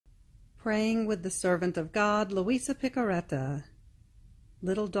Praying with the servant of God, Luisa,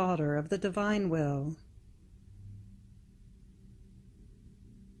 little daughter of the divine will.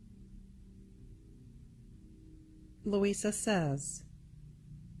 Luisa says,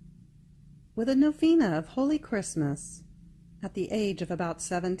 with a novena of Holy Christmas, at the age of about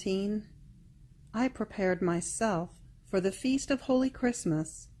 17, I prepared myself for the feast of Holy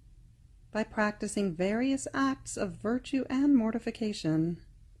Christmas by practicing various acts of virtue and mortification,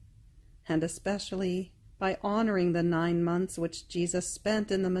 and especially by honoring the 9 months which Jesus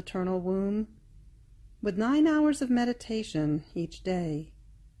spent in the maternal womb, with 9 hours of meditation each day,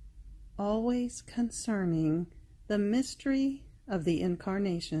 always concerning the mystery of the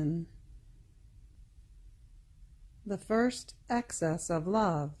Incarnation. The first excess of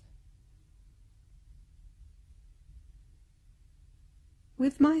love.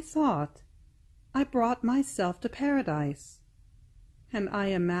 With my thought, I brought myself to paradise, and I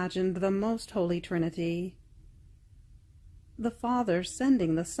imagined the most holy Trinity, the Father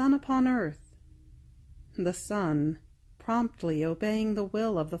sending the Son upon earth, the Son promptly obeying the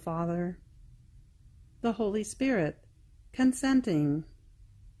will of the Father, the Holy Spirit consenting.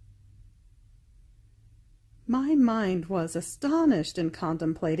 My mind was astonished in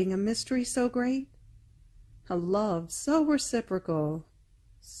contemplating a mystery so great, a love so reciprocal,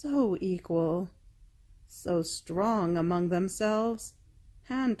 so equal, so strong among themselves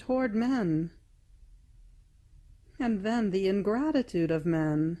and toward men. And then the ingratitude of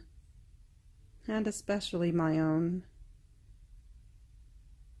men, and especially my own.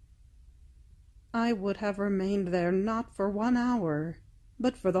 I would have remained there not for 1 hour,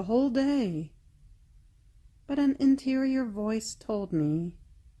 but for the whole day. But an interior voice told me,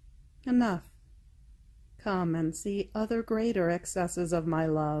 enough, come and see other greater excesses of my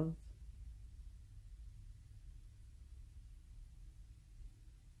love.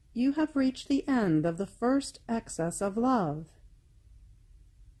 You have reached the end of the first excess of love.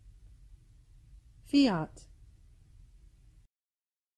 Fiat.